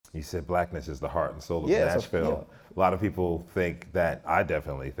You said blackness is the heart and soul of Yeah, Nashville. A lot of people think that, I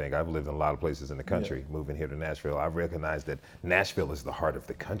definitely think, I've lived in a lot of places in the country, Yeah. moving here to Nashville, I've recognized that Nashville is the heart of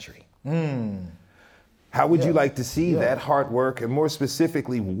the country. Mm. How would you Yeah. like to see Yeah. that heart work? And more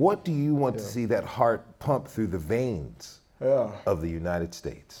specifically, what do you want to Yeah. see that heart pump through the veins Yeah. of the United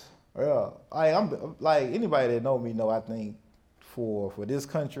States? Yeah, I'm like anybody that know me know. I think for this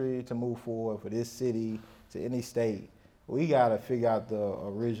country to move forward, for this city to any state, we gotta figure out the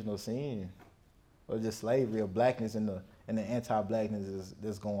original sin of just slavery, of blackness and the anti-blackness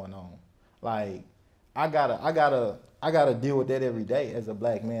that's going on. Like I gotta deal with that every day as a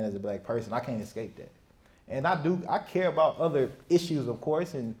black man, as a black person. I can't escape that. And I care about other issues, of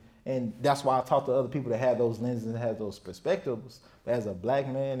course, and that's why I talk to other people that have those lenses and have those perspectives. But as a black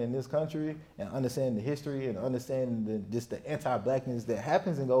man in this country and understanding the history and understanding just the anti-blackness that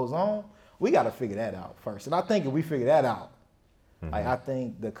happens and goes on, we got to figure that out first. And I think if we figure that out, like I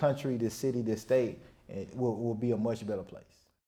think the country, this city, this state, will be a much better place.